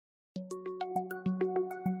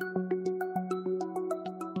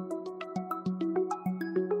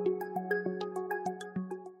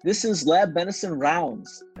This is Lab Medicine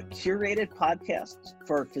Rounds, a curated podcast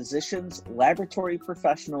for physicians, laboratory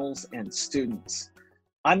professionals, and students.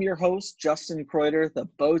 I'm your host, Justin Kreuter, the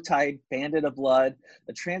bow-tied bandit of blood,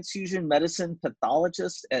 a transfusion medicine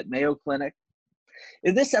pathologist at Mayo Clinic.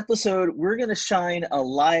 In this episode, we're going to shine a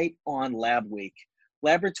light on Lab Week.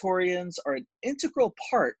 Laboratorians are an integral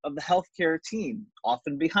part of the healthcare team,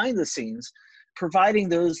 often behind the scenes, providing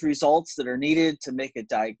those results that are needed to make a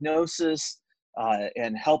diagnosis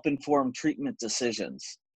and help inform treatment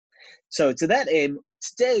decisions. So to that aim,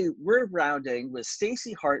 today we're rounding with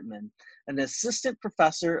Stacy Hartman, an assistant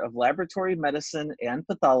professor of laboratory medicine and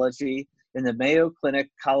pathology in the Mayo Clinic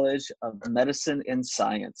College of Medicine and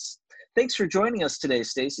Science. Thanks for joining us today,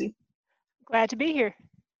 Stacy. Glad to be here.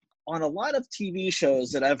 On a lot of TV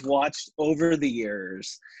shows that I've watched over the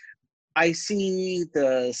years, I see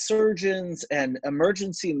the surgeons and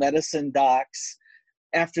emergency medicine docs,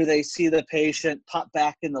 after they see the patient, pop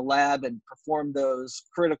back in the lab and perform those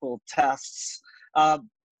critical tests.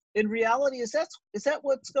 In reality, is that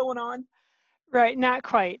what's going on? Right, not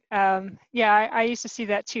quite. I used to see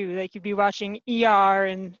that too. Like you'd be watching ER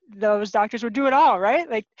and those doctors would do it all,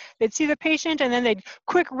 right? Like they'd see the patient and then they'd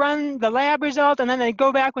quick run the lab result and then they'd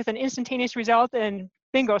go back with an instantaneous result and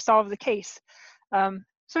bingo, solve the case.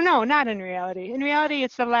 So no, not in reality. In reality,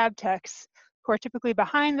 it's the lab techs who are typically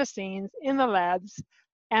behind the scenes in the labs,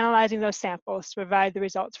 analyzing those samples to provide the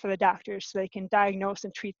results for the doctors so they can diagnose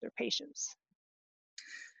and treat their patients.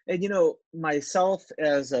 And myself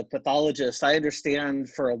as a pathologist, I understand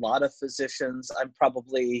for a lot of physicians, I'm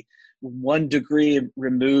probably 1 degree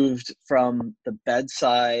removed from the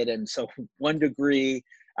bedside. And so 1 degree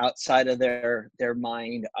outside of their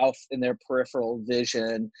mind, out in their peripheral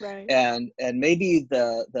vision. Right. And maybe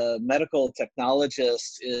the medical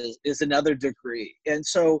technologist is another degree. And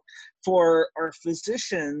so for our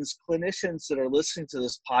physicians, clinicians that are listening to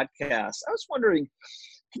this podcast, I was wondering,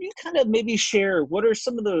 can you kind of maybe share what are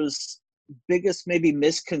some of those biggest maybe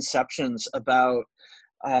misconceptions about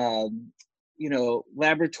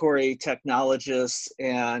laboratory technologists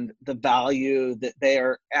and the value that they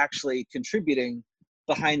are actually contributing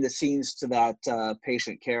behind the scenes to that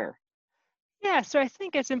patient care? Yeah, so I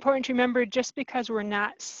think it's important to remember just because we're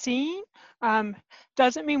not seen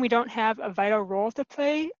doesn't mean we don't have a vital role to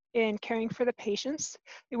play in caring for the patients.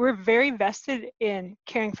 We're very vested in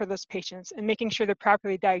caring for those patients and making sure they're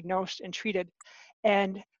properly diagnosed and treated.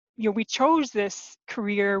 And we chose this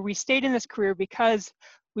career, we stayed in this career because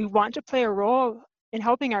we want to play a role in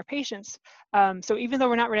helping our patients. So even though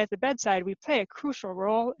we're not right at the bedside, we play a crucial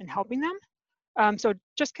role in helping them. So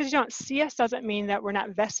just because you don't see us doesn't mean that we're not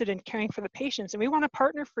vested in caring for the patients, and we want to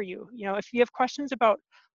partner for you. If you have questions about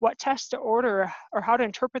what tests to order or how to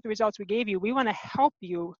interpret the results we gave you, we want to help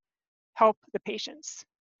you help the patients.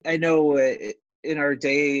 I know in our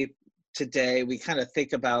day today, we kind of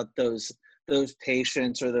think about those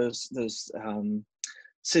patients or those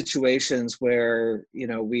situations where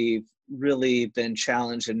we've really been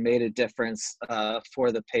challenged and made a difference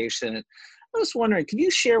for the patient. I was wondering, can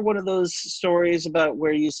you share one of those stories about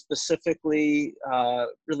where you specifically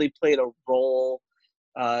really played a role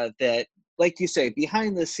that, like you say,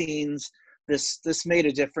 behind the scenes, this made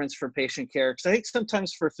a difference for patient care? Because I think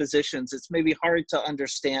sometimes for physicians, it's maybe hard to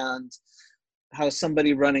understand how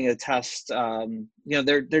somebody running a test,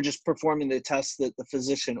 they're just performing the test that the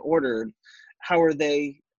physician ordered. How are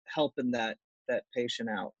they helping that patient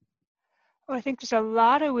out? Well, I think there's a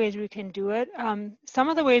lot of ways we can do it. Some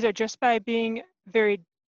of the ways are just by being very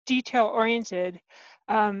detail-oriented.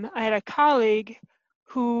 I had a colleague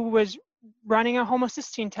who was running a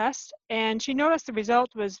homocysteine test, and she noticed the result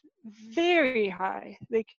was very high,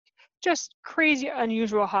 like just crazy,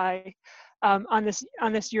 unusual high on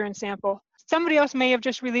this urine sample. Somebody else may have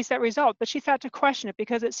just released that result, but she thought to question it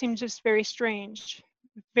because it seemed just very strange,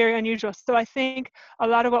 very unusual. So I think a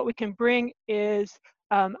lot of what we can bring is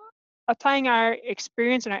applying our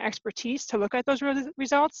experience and our expertise to look at those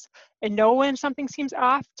results and know when something seems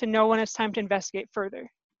off, to know when it's time to investigate further.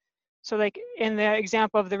 So like in the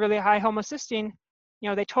example of the really high homocysteine,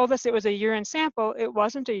 they told us it was a urine sample. It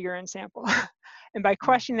wasn't a urine sample. And by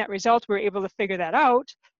questioning that result, we were able to figure that out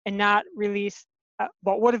and not release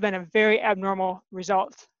what would have been a very abnormal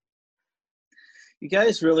result. You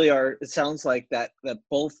guys really are, it sounds like that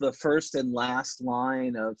both the first and last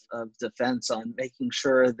line of defense on making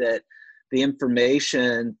sure that the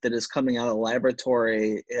information that is coming out of the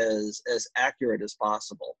laboratory is as accurate as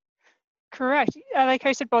possible. Correct. Like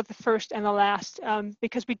I said, both the first and the last,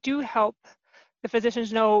 because we do help the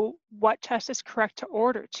physicians know what test is correct to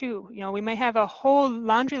order too. We may have a whole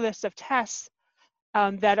laundry list of tests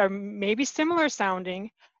that are maybe similar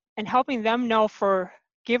sounding, and helping them know for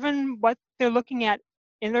given what they're looking at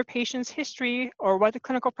in their patient's history or what the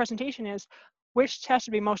clinical presentation is, which test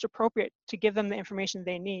would be most appropriate to give them the information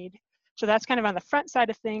they need. So that's kind of on the front side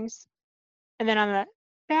of things. And then on the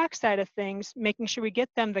back side of things, making sure we get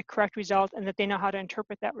them the correct result and that they know how to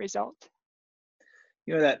interpret that result.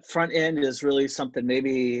 You know, that front end is really something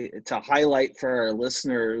maybe to highlight for our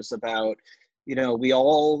listeners about, you know, we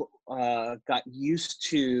all got used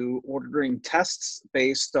to ordering tests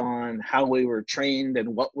based on how we were trained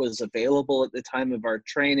and what was available at the time of our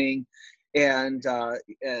training. And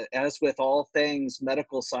as with all things,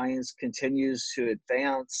 medical science continues to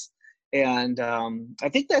advance. And I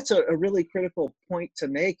think that's a really critical point to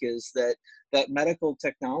make, is that medical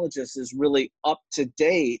technologist is really up to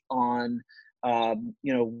date on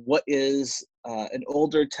you know, what is an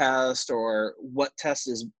older test, or what test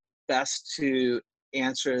is best to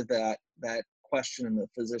answer that question the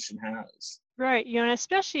physician has. Right, you know, and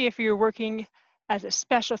especially if you're working as a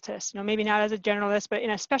specialist, you know, maybe not as a generalist, but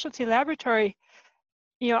in a specialty laboratory,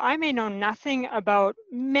 you know, I may know nothing about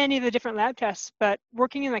many of the different lab tests, but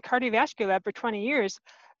working in the cardiovascular lab for 20 years,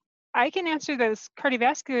 I can answer those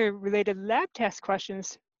cardiovascular related lab test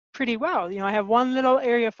questions pretty well. You know, I have one little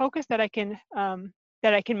area of focus that I can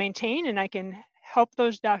maintain, and I can help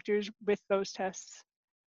those doctors with those tests.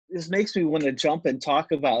 This makes me want to jump and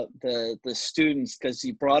talk about the students, because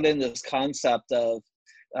you brought in this concept of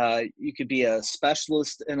you could be a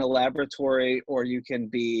specialist in a laboratory, or you can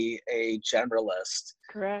be a generalist.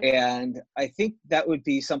 Correct. And I think that would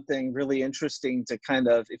be something really interesting to kind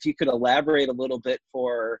of, if you could elaborate a little bit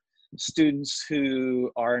for students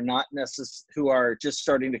who are not who are just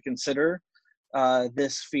starting to consider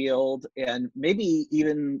this field, and maybe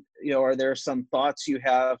even, you know, are there some thoughts you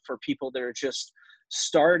have for people that are just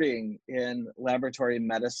starting in laboratory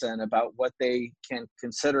medicine about what they can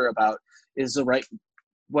consider about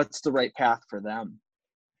what's the right path for them?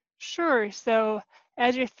 Sure. So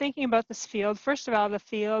as you're thinking about this field, first of all, the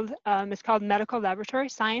field is called medical laboratory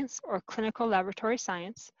science or clinical laboratory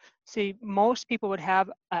science. So most people would have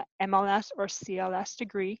a MLS or CLS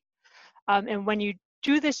degree. And when you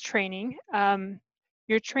do this training,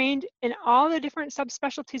 you're trained in all the different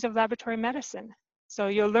subspecialties of laboratory medicine. So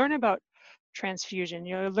you'll learn about transfusion,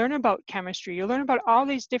 you'll learn about chemistry, you'll learn about all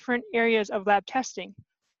these different areas of lab testing.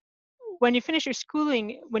 When you finish your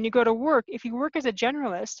schooling, when you go to work, if you work as a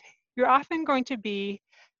generalist, you're often going to be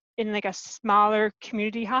in like a smaller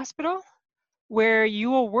community hospital where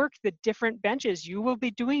you will work the different benches. You will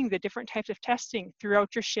be doing the different types of testing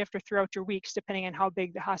throughout your shift or throughout your weeks, depending on how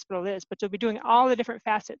big the hospital is, but you'll be doing all the different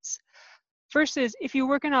facets. Versus if you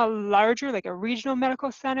work in a larger, like a regional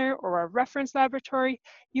medical center or a reference laboratory,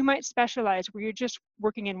 you might specialize where you're just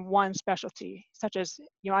working in one specialty, such as,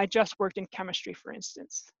 you know, I just worked in chemistry, for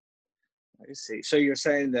instance. I see. So you're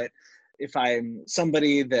saying that if I'm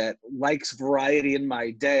somebody that likes variety in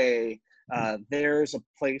my day, there's a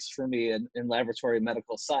place for me in laboratory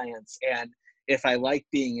medical science. And if I like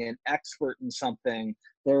being an expert in something,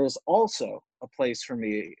 there's also a place for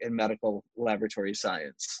me in medical laboratory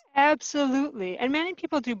science. Absolutely. And many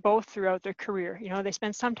people do both throughout their career. You know, they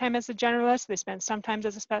spend some time as a generalist, they spend some time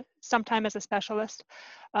as a specialist.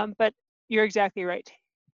 But you're exactly right.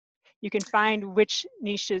 You can find which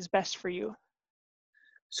niche is best for you.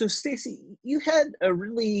 So Stacy, you had a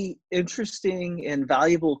really interesting and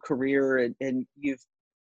valuable career, and you've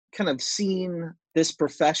kind of seen this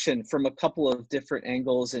profession from a couple of different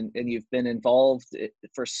angles, and you've been involved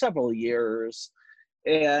for several years.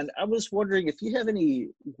 And I was wondering if you have any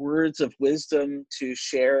words of wisdom to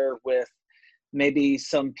share with maybe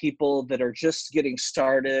some people that are just getting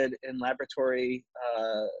started in laboratory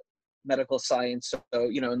medical science. So,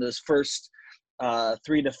 you know, in those first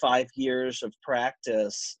 3 to 5 years of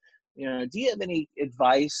practice, you know, do you have any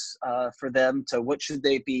advice for them to what should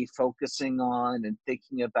they be focusing on and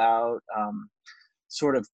thinking about,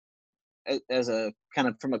 sort of as a kind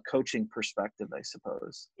of from a coaching perspective, I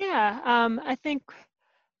suppose? Yeah, I think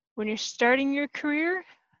when you're starting your career,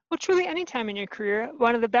 well, truly any time in your career,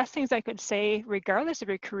 one of the best things I could say, regardless of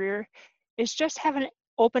your career, is just have an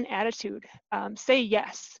open attitude. Say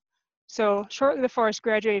yes. So shortly before I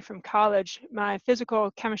graduated from college, my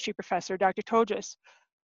physical chemistry professor, Dr. Tojas,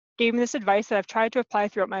 gave me this advice that I've tried to apply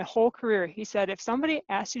throughout my whole career. He said, if somebody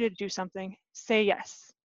asks you to do something, say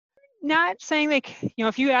yes. Not saying like, you know,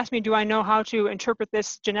 if you ask me, do I know how to interpret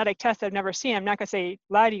this genetic test I've never seen, I'm not gonna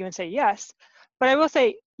lie to you and say yes, but I will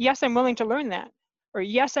say, yes, I'm willing to learn that. Or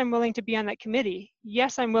yes, I'm willing to be on that committee.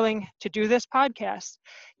 Yes, I'm willing to do this podcast.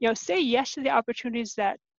 You know, say yes to the opportunities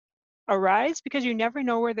that arise, because you never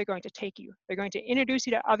know where they're going to take you. They're going to introduce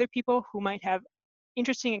you to other people who might have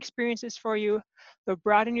interesting experiences for you. They'll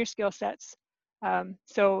broaden your skill sets.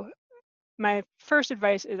 So my first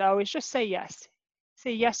advice is always just say yes.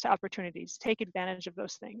 Say yes to opportunities. Take advantage of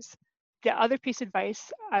those things. The other piece of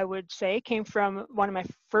advice I would say came from one of my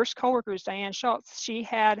first coworkers, Diane Schultz. She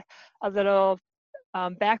had a little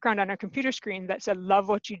background on her computer screen that said, love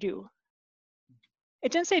what you do.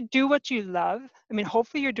 It didn't say do what you love. I mean,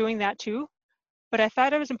 hopefully you're doing that too. But I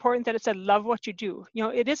thought it was important that it said love what you do. You know,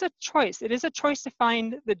 it is a choice. It is a choice to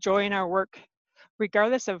find the joy in our work,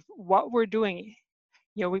 regardless of what we're doing.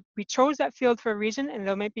 You know, we chose that field for a reason, and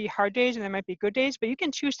there might be hard days and there might be good days, but you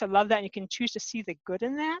can choose to love that and you can choose to see the good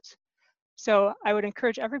in that. So I would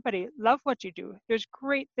encourage everybody, love what you do. There's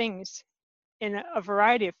great things in a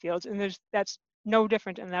variety of fields, and that's no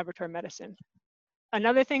different in laboratory medicine.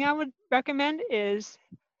 Another thing I would recommend is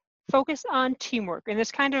focus on teamwork. And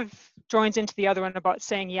this kind of joins into the other one about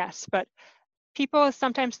saying yes, but people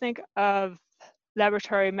sometimes think of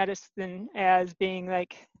laboratory medicine as being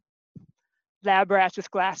like lab rats with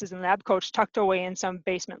glasses and lab coats tucked away in some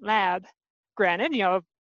basement lab. Granted, you know,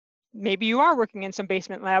 maybe you are working in some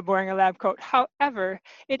basement lab wearing a lab coat. However,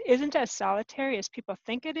 it isn't as solitary as people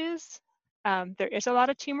think it is. There is a lot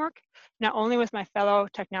of teamwork, not only with my fellow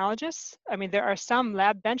technologists. I mean, there are some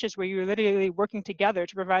lab benches where you're literally working together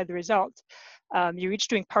to provide the results. You're each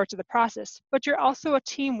doing parts of the process, but you're also a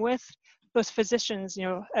team with those physicians, you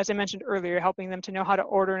know, as I mentioned earlier, helping them to know how to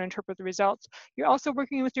order and interpret the results. You're also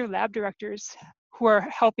working with your lab directors who are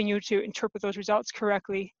helping you to interpret those results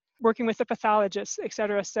correctly, working with the pathologists, et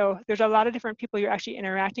cetera. So there's a lot of different people you're actually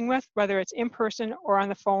interacting with, whether it's in person or on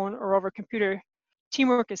the phone or over computer.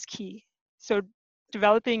 Teamwork is key. So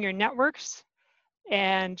developing your networks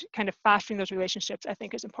and kind of fostering those relationships, I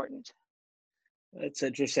think, is important. That's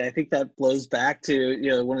interesting. I think that blows back to,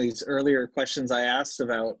 you know, one of these earlier questions I asked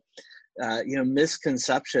about, you know,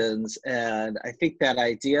 misconceptions. And I think that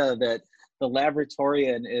idea that the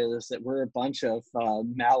laboratorian is that we're a bunch of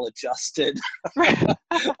maladjusted,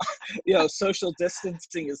 you know, social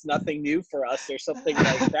distancing is nothing new for us or something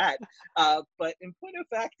like that. But in point of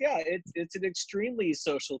fact, yeah, it's an extremely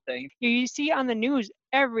social thing. You see on the news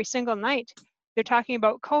every single night, they're talking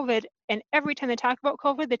about COVID, and every time they talk about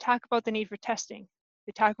COVID, they talk about the need for testing.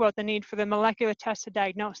 They talk about the need for the molecular test to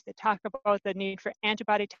diagnose. They talk about the need for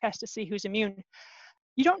antibody tests to see who's immune.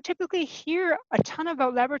 You don't typically hear a ton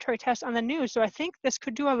about laboratory tests on the news, so I think this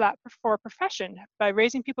could do a lot for a profession by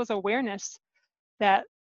raising people's awareness that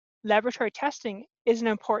laboratory testing is an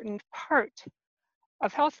important part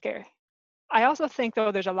of healthcare. I also think,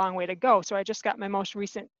 though, there's a long way to go. So I just got my most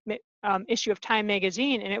recent issue of Time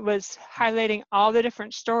magazine, and it was highlighting all the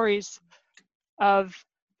different stories of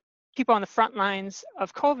people on the front lines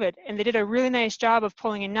of COVID. And they did a really nice job of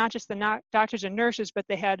pulling in not just the doctors and nurses, but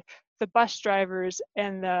they had the bus drivers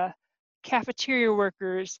and the cafeteria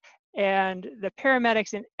workers and the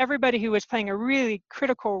paramedics and everybody who was playing a really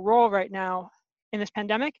critical role right now in this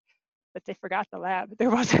pandemic. But they forgot the lab. There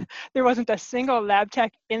wasn't a single lab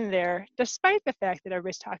tech in there, despite the fact that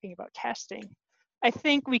everybody's talking about testing. I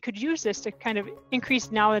think we could use this to kind of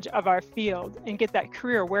increase knowledge of our field and get that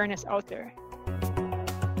career awareness out there.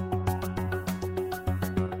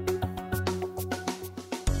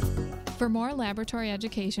 For more laboratory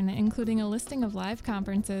education, including a listing of live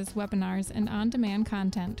conferences, webinars, and on-demand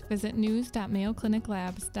content, visit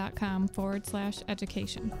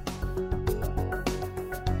news.mayocliniclabs.com/education.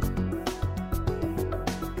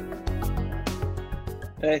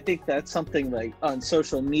 I think that's something like on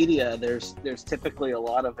social media, there's typically a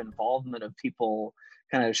lot of involvement of people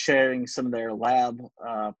kind of sharing some of their lab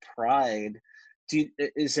pride.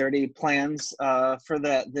 Is there any plans for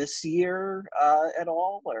that this year at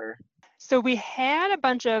all, or? So we had a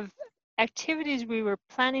bunch of activities we were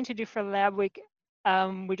planning to do for Lab Week.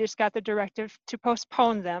 We just got the directive to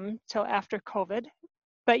postpone them till after COVID.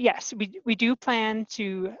 But yes, we do plan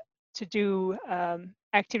to do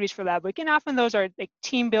activities for Lab Week, and often those are like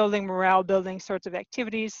team building, morale building sorts of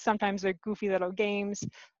activities. Sometimes they're goofy little games,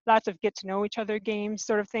 lots of get to know each other games,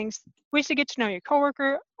 sort of things. Ways to get to know your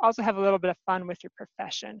coworker, also have a little bit of fun with your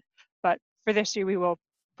profession. But for this year, we will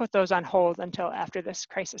put those on hold until after this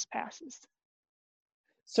crisis passes.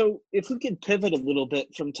 So if we could pivot a little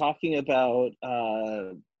bit from talking about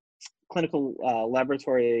clinical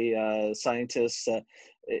laboratory scientists,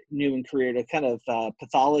 new in career, to kind of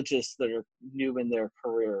pathologists that are new in their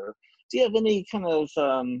career, do you have any kind of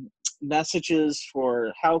messages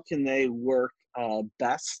for how can they work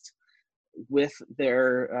best with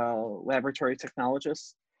their laboratory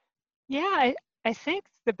technologists? Yeah, I think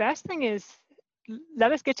the best thing is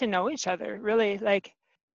let us get to know each other. Really, like,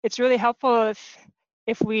 it's really helpful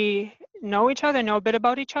if we know each other, know a bit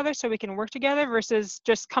about each other, so we can work together, versus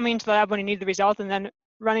just coming to the lab when you need the result and then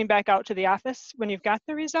running back out to the office when you've got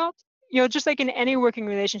the result. Just like in any working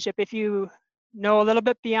relationship, if you know a little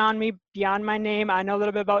bit beyond me, beyond my name, I know a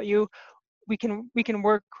little bit about you, we can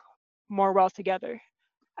work more well together.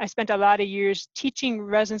 I spent a lot of years teaching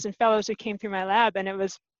residents and fellows who came through my lab, and it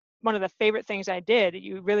was one of the favorite things I did.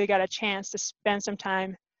 You really got a chance to spend some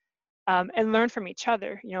time and learn from each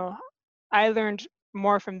other. I learned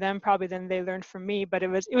more from them probably than they learned from me, but it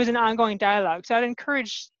was an ongoing dialogue. So I'd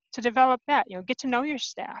encourage to develop that. Get to know your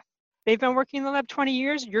staff. They've been working in the lab 20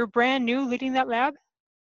 years. You're brand new leading that lab.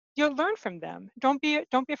 You'll learn from them. Don't be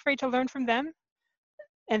afraid to learn from them,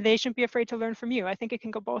 and they shouldn't be afraid to learn from you. I think it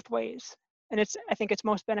can go both ways, and I think it's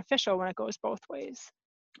most beneficial when it goes both ways.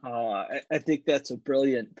 I think that's a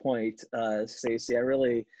brilliant point, Stacy. I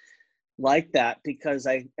really like that, because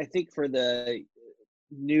I think for the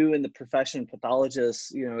new in the profession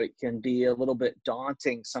pathologists, it can be a little bit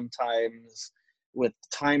daunting sometimes with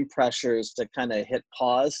time pressures to kind of hit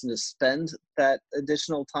pause and to spend that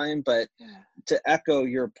additional time. But to echo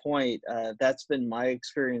your point, that's been my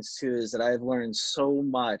experience too, is that I've learned so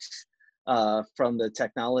much from the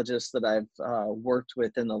technologists that I've worked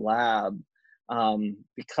with in the lab,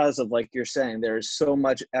 because of, like you're saying, there's so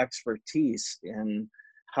much expertise in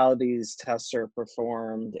how these tests are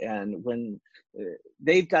performed, and when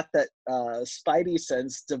they've got that spidey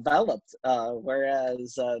sense developed,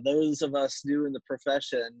 whereas those of us new in the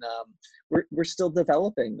profession, we're still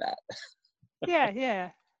developing that.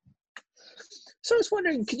 Yeah. So I was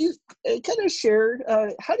wondering, could you kind of share,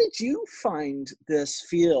 how did you find this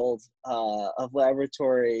field of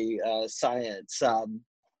laboratory science?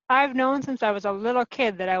 I've known since I was a little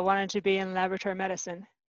kid that I wanted to be in laboratory medicine.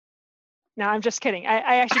 No, I'm just kidding.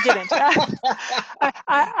 I actually didn't.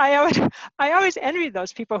 I always envied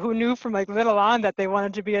those people who knew from like little on that they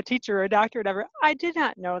wanted to be a teacher or a doctor or whatever. I did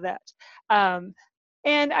not know that.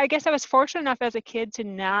 And I guess I was fortunate enough as a kid to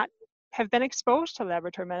not have been exposed to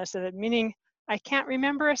laboratory medicine, meaning I can't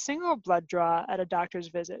remember a single blood draw at a doctor's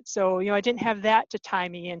visit. So, I didn't have that to tie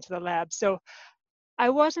me into the lab. So I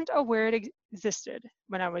wasn't aware it existed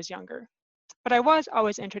when I was younger, but I was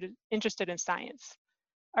always interested in science.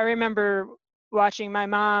 I remember watching my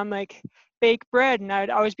mom like bake bread, and I'd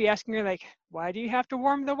always be asking her like, why do you have to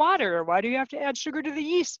warm the water? Or why do you have to add sugar to the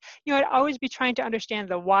yeast? I'd always be trying to understand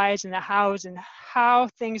the whys and the hows and how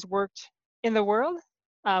things worked in the world,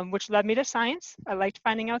 which led me to science. I liked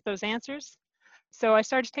finding out those answers. So I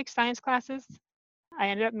started to take science classes. I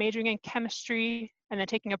ended up majoring in chemistry and then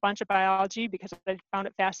taking a bunch of biology because I found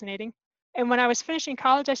it fascinating. And when I was finishing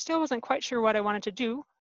college, I still wasn't quite sure what I wanted to do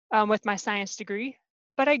with my science degree.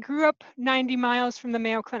 But I grew up 90 miles from the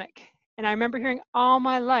Mayo Clinic, and I remember hearing all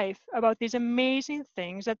my life about these amazing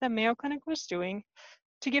things that the Mayo Clinic was doing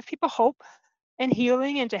to give people hope and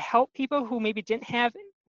healing and to help people who maybe didn't have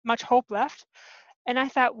much hope left. And I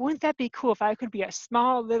thought, wouldn't that be cool if I could be a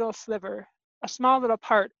small little sliver, a small little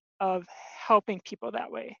part of helping people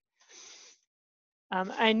that way?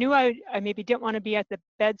 I knew I maybe didn't want to be at the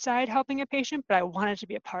bedside helping a patient, but I wanted to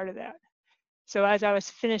be a part of that. So as I was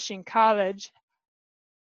finishing college,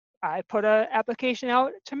 I put an application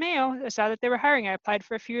out to Mayo. I saw that they were hiring. I applied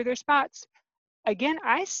for a few of their spots. Again,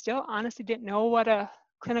 I still honestly didn't know what a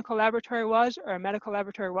clinical laboratory was or a medical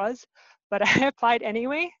laboratory was, but I applied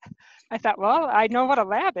anyway. I thought, well, I know what a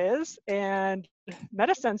lab is, and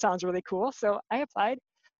medicine sounds really cool, so I applied.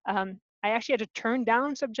 I actually had to turn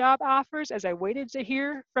down some job offers as I waited to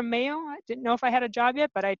hear from Mayo. I didn't know if I had a job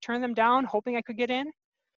yet, but I turned them down, hoping I could get in,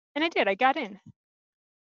 and I did. I got in.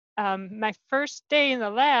 My first day in the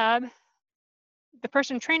lab, the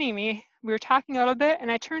person training me, we were talking a little bit,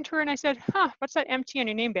 and I turned to her and I said, what's that MT on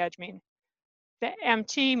your name badge mean? The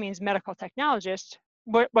MT means medical technologist,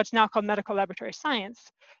 what's now called medical laboratory science.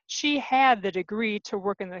 She had the degree to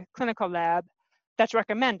work in the clinical lab that's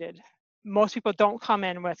recommended. Most people don't come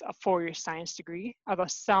in with a 4-year science degree, although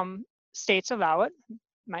some states allow it.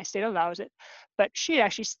 My state allows it. But she had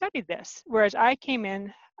actually studied this, whereas I came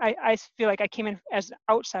in, I feel like I came in as an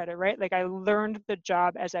outsider, right? Like I learned the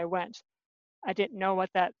job as I went. I didn't know what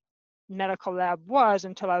that medical lab was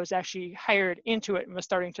until I was actually hired into it and was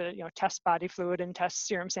starting to test body fluid and test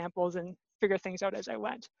serum samples and figure things out as I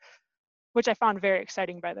went, which I found very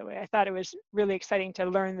exciting, by the way. I thought it was really exciting to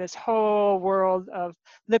learn this whole world of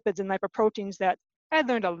lipids and lipoproteins that I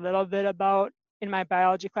learned a little bit about in my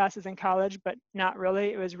biology classes in college, but not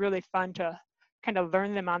really. It was really fun to kind of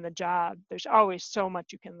learn them on the job. There's always so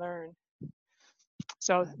much you can learn.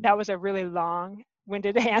 So that was a really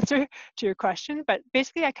long-winded answer to your question, but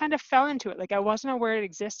basically I kind of fell into it. Like I wasn't aware it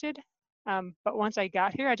existed, but once I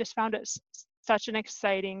got here, I just found it such an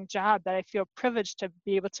exciting job that I feel privileged to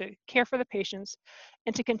be able to care for the patients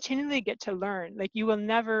and to continually get to learn. Like, you will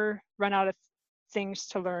never run out of things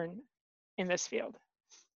to learn in this field.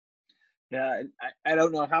 Yeah, I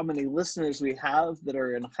don't know how many listeners we have that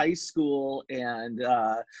are in high school and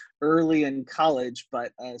early in college,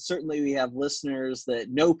 but certainly we have listeners that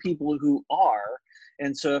know people who are.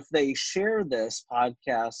 And so if they share this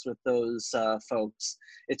podcast with those folks,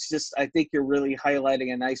 it's just, I think you're really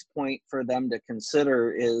highlighting a nice point for them to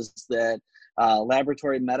consider, is that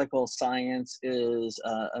laboratory medical science is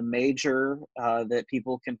a major that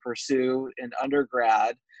people can pursue in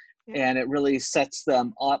undergrad, and it really sets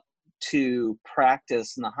them up to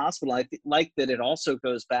practice in the hospital. I like that it also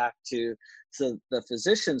goes back to the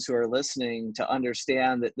physicians who are listening to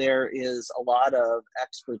understand that there is a lot of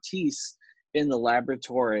expertise in the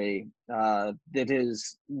laboratory that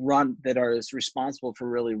is responsible for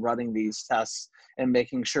really running these tests and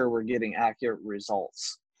making sure we're getting accurate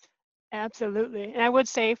results. Absolutely. And I would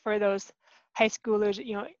say for those high schoolers,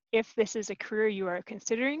 if this is a career you are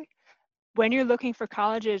considering, when you're looking for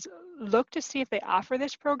colleges, look to see if they offer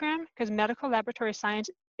this program, because medical laboratory science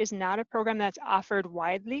is not a program that's offered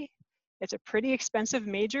widely. It's a pretty expensive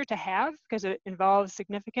major to have because it involves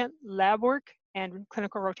significant lab work and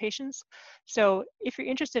clinical rotations. So if you're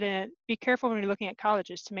interested in it, be careful when you're looking at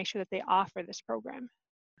colleges to make sure that they offer this program.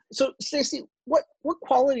 So Stacy, what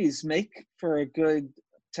qualities make for a good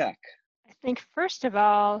tech? I think first of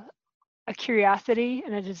all, a curiosity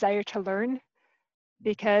and a desire to learn,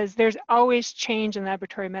 because there's always change in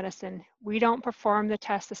laboratory medicine. We don't perform the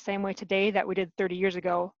test the same way today that we did 30 years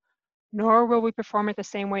ago, nor will we perform it the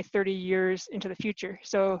same way 30 years into the future.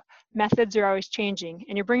 So methods are always changing,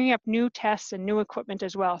 and you're bringing up new tests and new equipment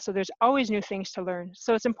as well. So there's always new things to learn.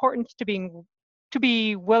 So it's important to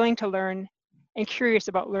be willing to learn and curious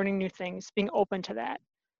about learning new things, being open to that.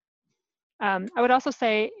 I would also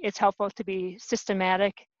say it's helpful to be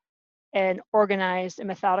systematic and organized and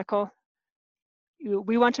methodical.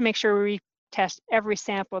 We want to make sure we test every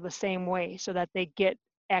sample the same way so that they get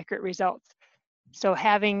accurate results. So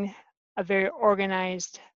having a very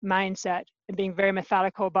organized mindset and being very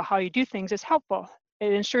methodical about how you do things is helpful.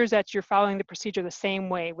 It ensures that you're following the procedure the same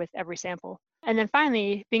way with every sample. And then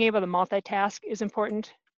finally, being able to multitask is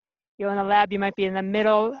important. In the lab, you might be in the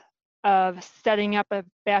middle of setting up a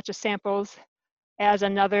batch of samples as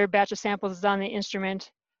another batch of samples is on the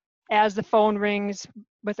instrument, as the phone rings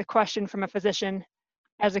with a question from a physician,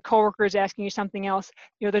 as a coworker is asking you something else.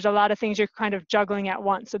 There's a lot of things you're kind of juggling at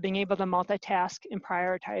once. So being able to multitask and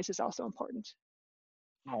prioritize is also important.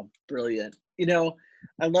 Oh, brilliant.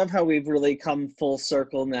 I love how we've really come full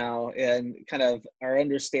circle now, and kind of our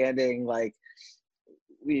understanding, like,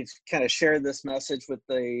 we've kind of shared this message with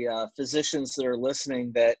the physicians that are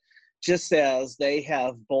listening, that just as they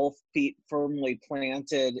have both feet firmly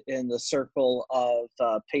planted in the circle of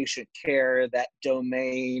patient care, that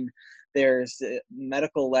domain, there's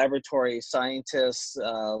medical laboratory scientists,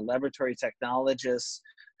 laboratory technologists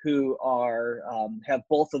who have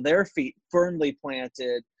both of their feet firmly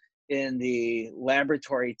planted in the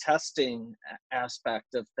laboratory testing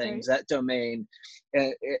aspect of things, right. That domain,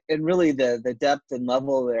 and really the depth and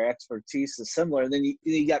level of their expertise is similar. And then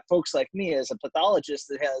you got folks like me as a pathologist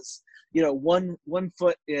that has one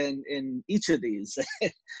foot in each of these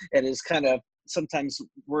and is kind of sometimes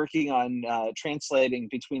working on translating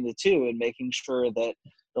between the two and making sure that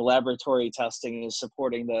the laboratory testing is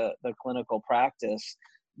supporting the clinical practice.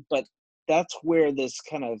 But that's where this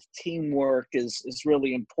kind of teamwork is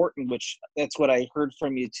really important, which that's what I heard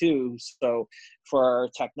from you too. So for our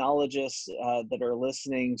technologists that are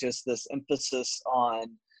listening, just this emphasis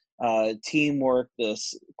on teamwork,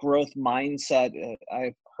 this growth mindset,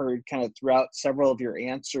 I've heard kind of throughout several of your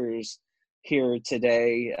answers here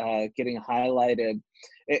today getting highlighted.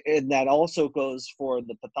 And that also goes for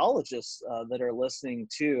the pathologists that are listening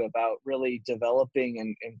too, about really developing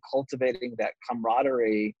and cultivating that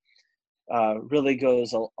camaraderie. Really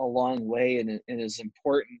goes a long way and is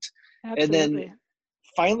important. Absolutely. And then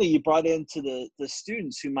finally, you brought into the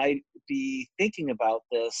students who might be thinking about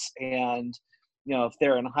this, and if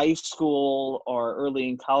they're in high school or early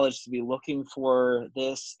in college, to be looking for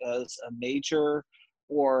this as a major,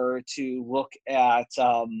 or to look at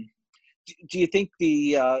do you think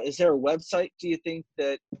is there a website, do you think,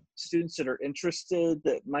 that students that are interested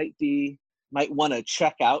that might want to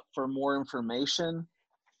check out for more information?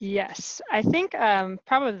 Yes, I think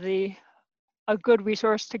probably a good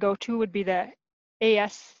resource to go to would be the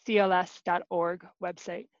ascls.org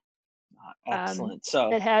website. Excellent.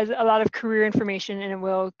 So it has a lot of career information, and it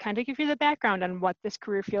will kind of give you the background on what this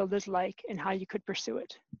career field is like and how you could pursue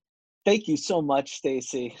it. Thank you so much,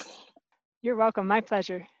 Stacy. You're welcome. My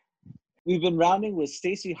pleasure. We've been rounding with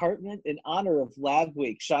Stacy Hartman in honor of Lab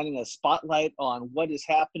Week, shining a spotlight on what is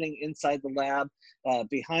happening inside the lab,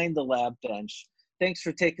 behind the lab bench. Thanks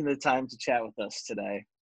for taking the time to chat with us today.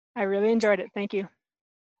 I really enjoyed it. Thank you.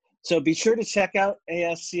 So be sure to check out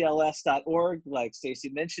ascls.org, like Stacy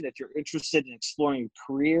mentioned, if you're interested in exploring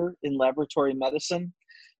a career in laboratory medicine.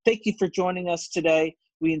 Thank you for joining us today.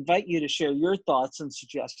 We invite you to share your thoughts and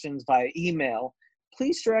suggestions via email.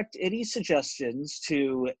 Please direct any suggestions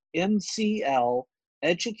to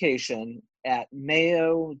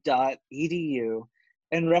mcleducation@mayo.edu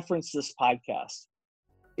and reference this podcast.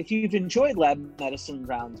 If you've enjoyed Lab Medicine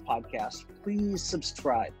Rounds podcast, please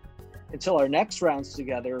subscribe. Until our next rounds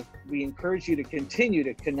together, we encourage you to continue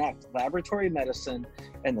to connect laboratory medicine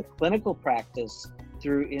and the clinical practice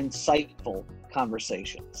through insightful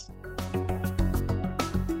conversations.